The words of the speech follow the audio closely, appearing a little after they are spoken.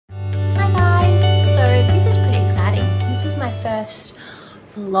first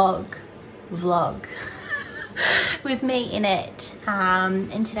vlog with me in it,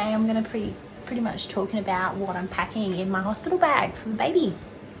 and today I'm gonna pretty much talking about what I'm packing in my hospital bag for the baby.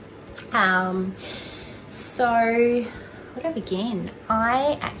 So where do I begin?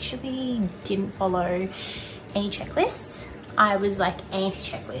 I actually didn't follow any checklists. I was like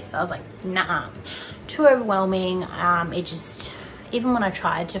anti-checklist. I was like, nah, too overwhelming. It just, even when I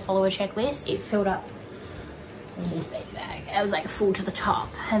tried to follow a checklist, it filled up this baby bag. I was like full to the top,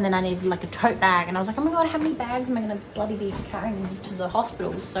 and then I needed like a tote bag, and I was like, oh my god, how many bags am I gonna bloody be carrying to the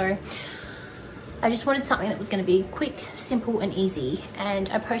hospital? So I just wanted something that was gonna be quick, simple and easy. And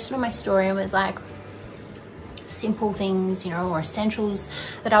I posted on my story and was like, simple things, you know, or essentials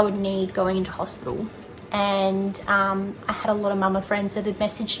that I would need going into hospital. And I had a lot of mama friends that had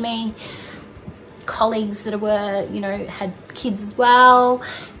messaged me, colleagues that were, you know, had kids as well,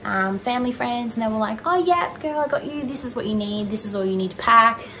 family friends, and they were like, oh yeah, girl, I got you, this is what you need, this is all you need to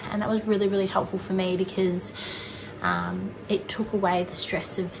pack. And that was really, really helpful for me, because it took away the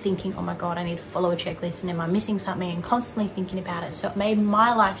stress of thinking, oh my god, I need to follow a checklist and am I missing something, and constantly thinking about it. So it made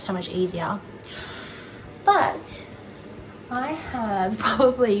my life so much easier. But I have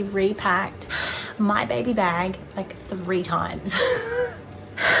probably repacked my baby bag like 3 times.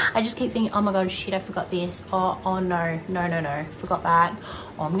 I just keep thinking, oh my god, shit, I forgot this. Oh no, forgot that.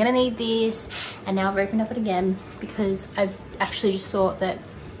 Oh, I'm gonna need this. And now I've opened up it again, because I've actually just thought that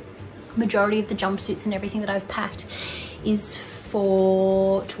majority of the jumpsuits and everything that I've packed is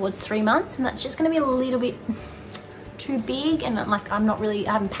for towards 3 months, and that's just gonna be a little bit too big. And like, I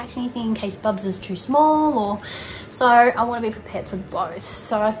haven't packed anything in case Bubs is too small, or so I want to be prepared for both.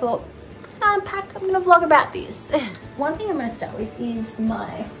 So I thought, I'm gonna vlog about this. One thing I'm gonna start with is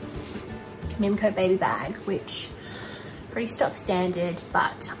my Mimco baby bag, which pretty stock standard,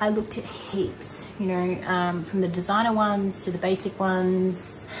 but I looked at heaps, you know, from the designer ones to the basic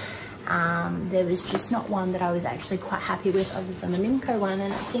ones. There was just not one that I was actually quite happy with other than the Mimco one,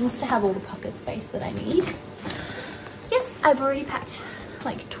 and it seems to have all the pocket space that I need. Yes, I've already packed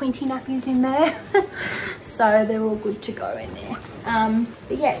like 20 nappies in there, so they're all good to go in there.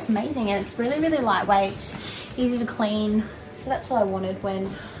 But yeah, it's amazing, and it's really, really lightweight, easy to clean. So that's what I wanted when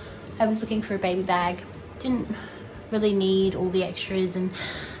I was looking for a baby bag. Didn't really need all the extras, and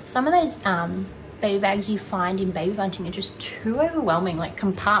some of those baby bags you find in Baby Bunting are just too overwhelming, like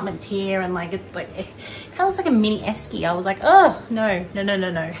compartments here, and like it kind of looks like a mini esky. I was like, oh no.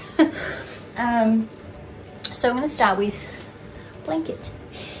 So I'm going to start with blanket.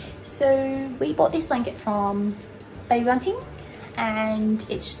 So we bought this blanket from Baby Bunting, and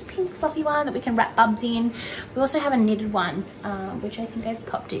it's just a pink fluffy one that we can wrap Bubs in. We also have a knitted one, which I think I've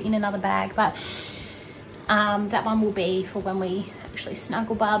popped it in another bag, but that one will be for when we actually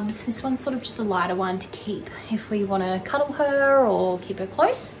snuggle Bubs. This one's sort of just a lighter one to keep if we want to cuddle her or keep her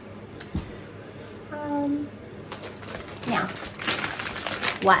close. Now,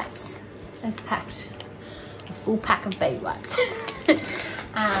 wipes. I've packed a full pack of baby wipes.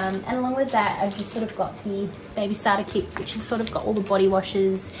 And along with that, I've just sort of got the baby starter kit, which has sort of got all the body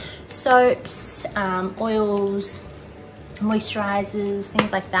washes, soaps, oils, moisturizers,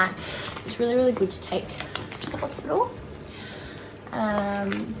 things like that. It's really, really good to take to the hospital,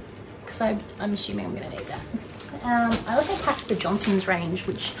 because I'm assuming I'm gonna need that. I also packed the Johnson's range,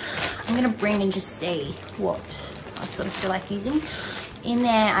 which I'm gonna bring and just see what I sort of feel like using. In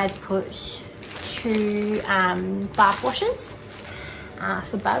there, I've put 2 bath washes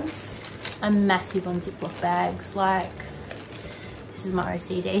for Bubs, a massive on Ziploc bags. Like, this is my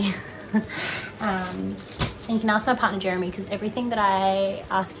OCD. And you can ask my partner Jeremy, because everything that I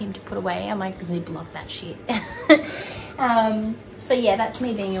ask him to put away, I'm like, Ziploc that shit. So yeah, that's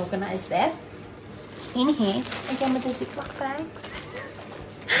me being organized there. In here, again with the Ziploc bags,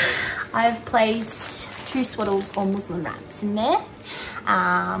 I've placed 2 swaddles or muslin wraps in there,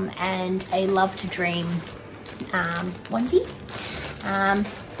 and a Love to Dream onesie.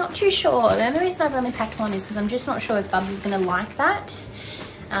 Not too sure. The only reason I've only packed one is because I'm just not sure if Bubs is going to like that.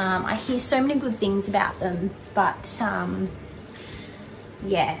 I hear so many good things about them, but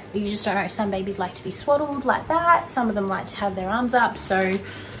yeah, you just don't know. Some babies like to be swaddled like that. Some of them like to have their arms up. So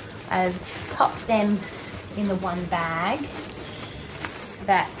I've popped them in the one bag so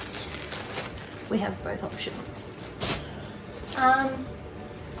that we have both options.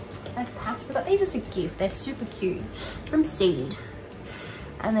 I've packed, we got these as a gift. They're super cute, from Seed,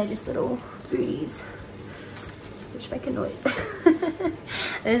 and they're just little booties which make a noise.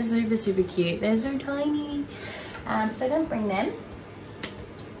 They're super, super cute. They're so tiny. So I'm gonna bring them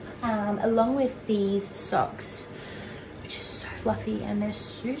along with these socks, which is so fluffy, and they're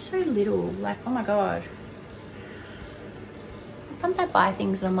so, so little. Like, oh my god, sometimes I buy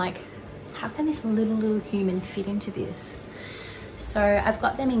things and I'm like, how can this little human fit into this? So I've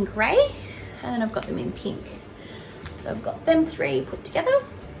got them in grey and I've got them in pink. So I've got them 3 put together.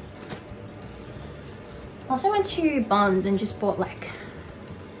 I also went to Bonds and just bought like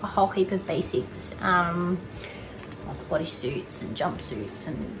a whole heap of basics, like bodysuits and jumpsuits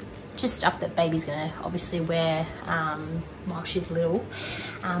and just stuff that baby's gonna obviously wear while she's little.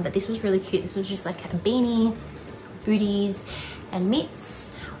 But this was really cute. This was just like a beanie, booties and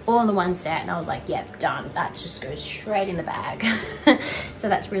mitts all in the one set, and I was like, yep, done. That just goes straight in the bag. So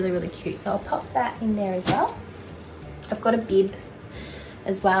that's really cute. So I'll pop that in there as well. I've got a bib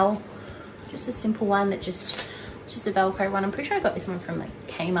as well, just a simple one that just a Velcro one. I'm pretty sure I got this one from like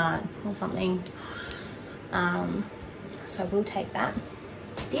Kmart or something. So I will take that.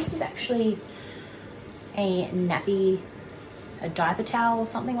 This is actually a nappy, a diaper towel or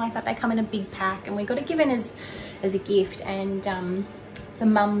something like that. They come in a big pack and we got it given as a gift, and the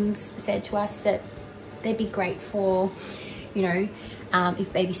mums said to us that they'd be great for, you know,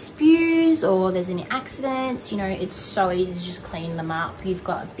 if baby spews or there's any accidents, you know, it's so easy to just clean them up. You've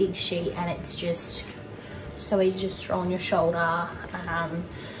got a big sheet and it's just so easy to just throw on your shoulder.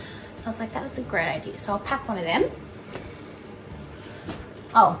 So I was like, that's a great idea. So I'll pack one of them.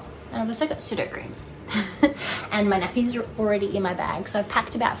 Oh, and I've also got Sudocrem. And my nappies are already in my bag. So I've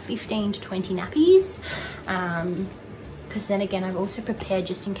packed about 15 to 20 nappies. Because then again, I've also prepared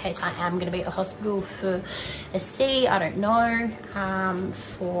just in case I am going to be at the hospital for a C, I don't know,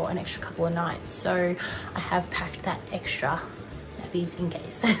 for an extra couple of nights. So I have packed that extra nappies in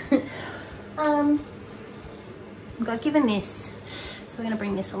case. I got given this, so we're going to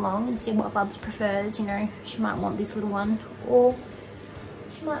bring this along and see what Bubs prefers. You know, she might want this little one, or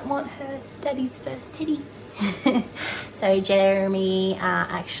she might want her daddy's first teddy. So Jeremy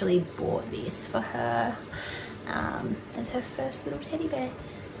actually bought this for her as her first little teddy bear.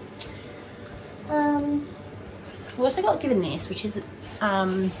 We also got given this, which is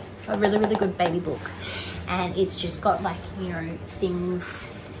a really good baby book, and it's just got like, you know,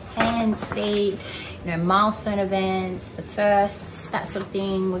 things, hands, feet, you know, milestone events, the firsts, that sort of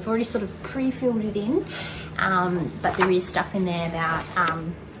thing. We've already sort of pre-filled it in, but there is stuff in there about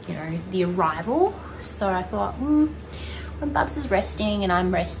you know, the arrival. So I thought, when Bubs is resting and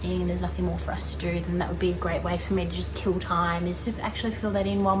I'm resting and there's nothing more for us to do, then that would be a great way for me to just kill time, is to actually fill that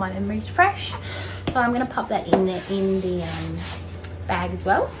in while my memory's fresh. So I'm going to pop that in there in the bag as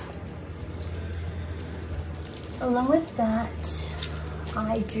well. Along with that,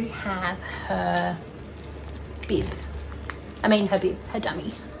 I do have her bib. I mean her bib, her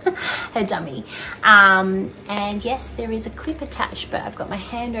dummy. Her dummy. And yes, there is a clip attached, but I've got my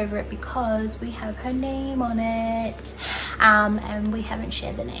hand over it because we have her name on it, and we haven't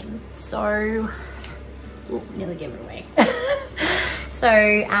shared the name, so nearly gave it away. So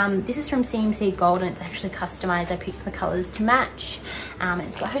this is from CMC Gold, and it's actually customized. I picked the colors to match, and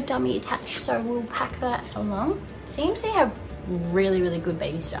it's got her dummy attached, so we'll pack that along. CMC have really good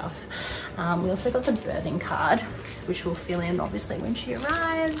baby stuff. We also got the birthing card, which we'll fill in obviously when she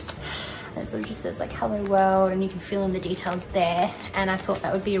arrives, and so it just says like hello world, and you can fill in the details there. And I thought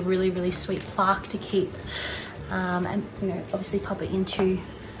that would be a really sweet plaque to keep, and you know, obviously pop it into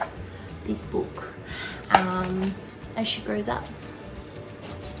this book as she grows up.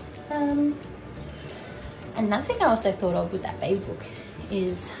 Another thing I also thought of with that baby book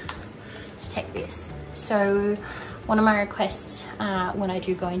is to take this. So one of my requests when I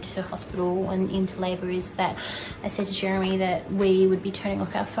do go into hospital and into labour is that I said to Jeremy that we would be turning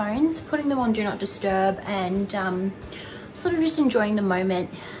off our phones, putting them on Do Not Disturb, and sort of just enjoying the moment.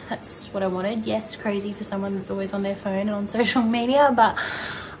 That's what I wanted. Yes, crazy for someone that's always on their phone and on social media, but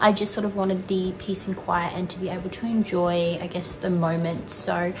I just sort of wanted the peace and quiet and to be able to enjoy, I guess, the moment.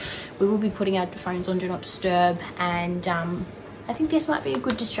 So we will be putting our phones on Do Not Disturb, and I think this might be a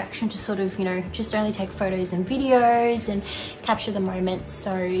good distraction to sort of, you know, just only take photos and videos and capture the moments.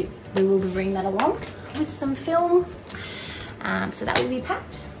 So we will be bringing that along with some film. So that will be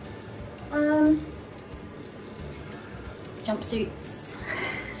packed. Jumpsuits.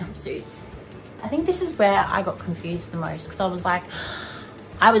 Jumpsuits. I think this is where I got confused the most, because I was like,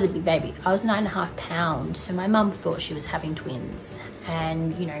 I was a big baby. I was 9.5 pounds. So my mum thought she was having twins.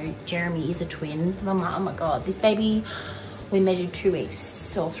 And, you know, Jeremy is a twin. And I'm like, oh my God, this baby, we measured 2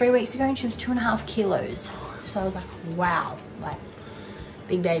 weeks or 3 weeks ago, and she was 2.5 kilos. So I was like, wow, like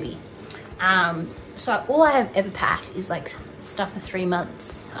big baby. So all I have ever packed is like stuff for 3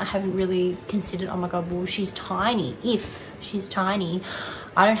 months. I haven't really considered, oh my God, well, she's tiny. If she's tiny,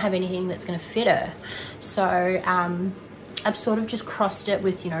 I don't have anything that's gonna fit her. So I've sort of just crossed it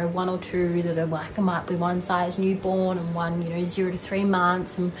with, you know, 1 or 2 that are like, it might be one size newborn and one, you know, 0 to 3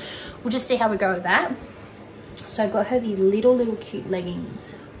 months, and we'll just see how we go with that. So I got her these little cute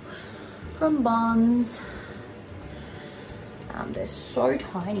leggings from Bonds. They're so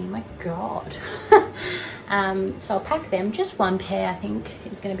tiny, my God. So I'll pack them. Just 1 pair I think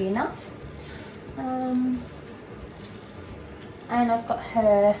is going to be enough. And I've got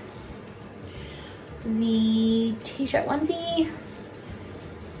her the t-shirt onesie,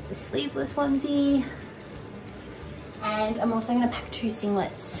 the sleeveless onesie, and I'm also going to pack 2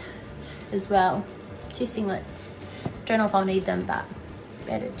 singlets as well. 2 singlets. Don't know if I'll need them, but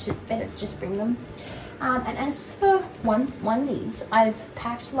better to just bring them. And as for onesies, I've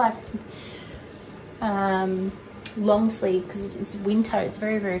packed like long sleeve because it's winter, it's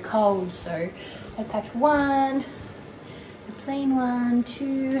very cold. So I packed 1, a plain 1,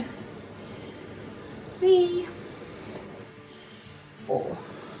 2, 3, 4.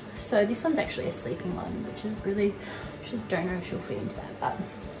 So this one's actually a sleeping one, which is really, I just don't know if she'll fit into that, but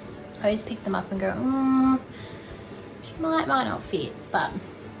I always pick them up and go, she might not fit, but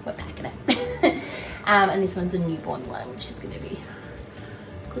we're packing it. And this one's a newborn one, which is going to be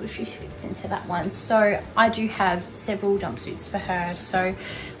good if she fits into that one. So I do have several jumpsuits for her, so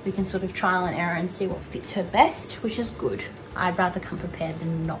we can sort of trial and error and see what fits her best, which is good. I'd rather come prepared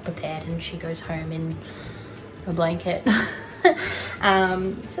than not prepared and she goes home in a blanket.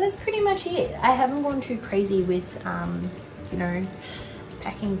 So that's pretty much it. I haven't gone too crazy with you know,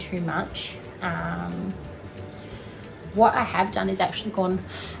 packing too much. What I have done is actually gone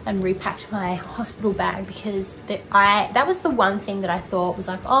and repacked my hospital bag, because that was the one thing that I thought was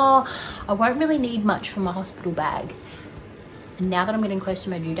like, oh, I won't really need much for my hospital bag. And now that I'm getting close to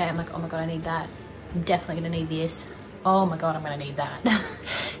my due date, I'm like, oh my God, I need that. I'm definitely gonna need this. Oh my God, I'm gonna need that.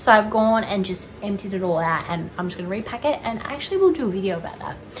 So I've gone and just emptied it all out, and I'm just gonna repack it, and I actually will do a video about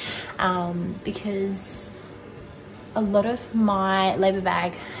that, because a lot of my labor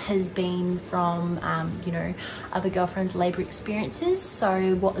bag has been from you know, other girlfriends' labor experiences.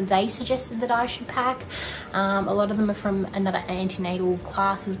 So what they suggested that I should pack, a lot of them are from another antenatal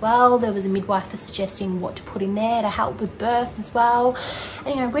class as well. There was a midwife for suggesting what to put in there to help with birth as well, and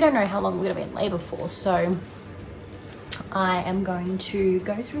you know, we don't know how long we're gonna be in labor for, so I am going to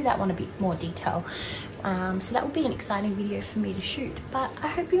go through that one a bit more detail. So that will be an exciting video for me to shoot, but I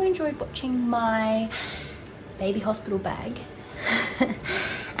hope you enjoyed watching my baby hospital bag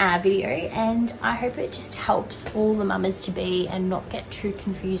video, and I hope it just helps all the mamas to be and not get too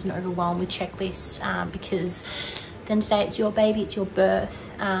confused and overwhelmed with checklists, because at the end of the day, it's your baby, it's your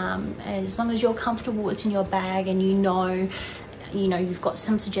birth, and as long as you're comfortable it's in your bag, and you know you've got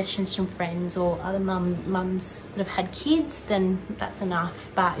some suggestions from friends or other mums that have had kids, then that's enough.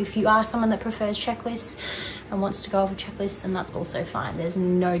 But if you are someone that prefers checklists and wants to go over checklists, then that's also fine. There's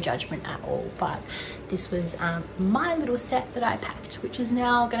no judgment at all. But this was my little set that I packed, which is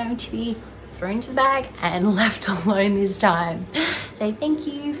now going to be thrown into the bag and left alone this time. So thank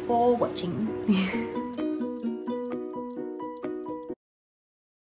you for watching.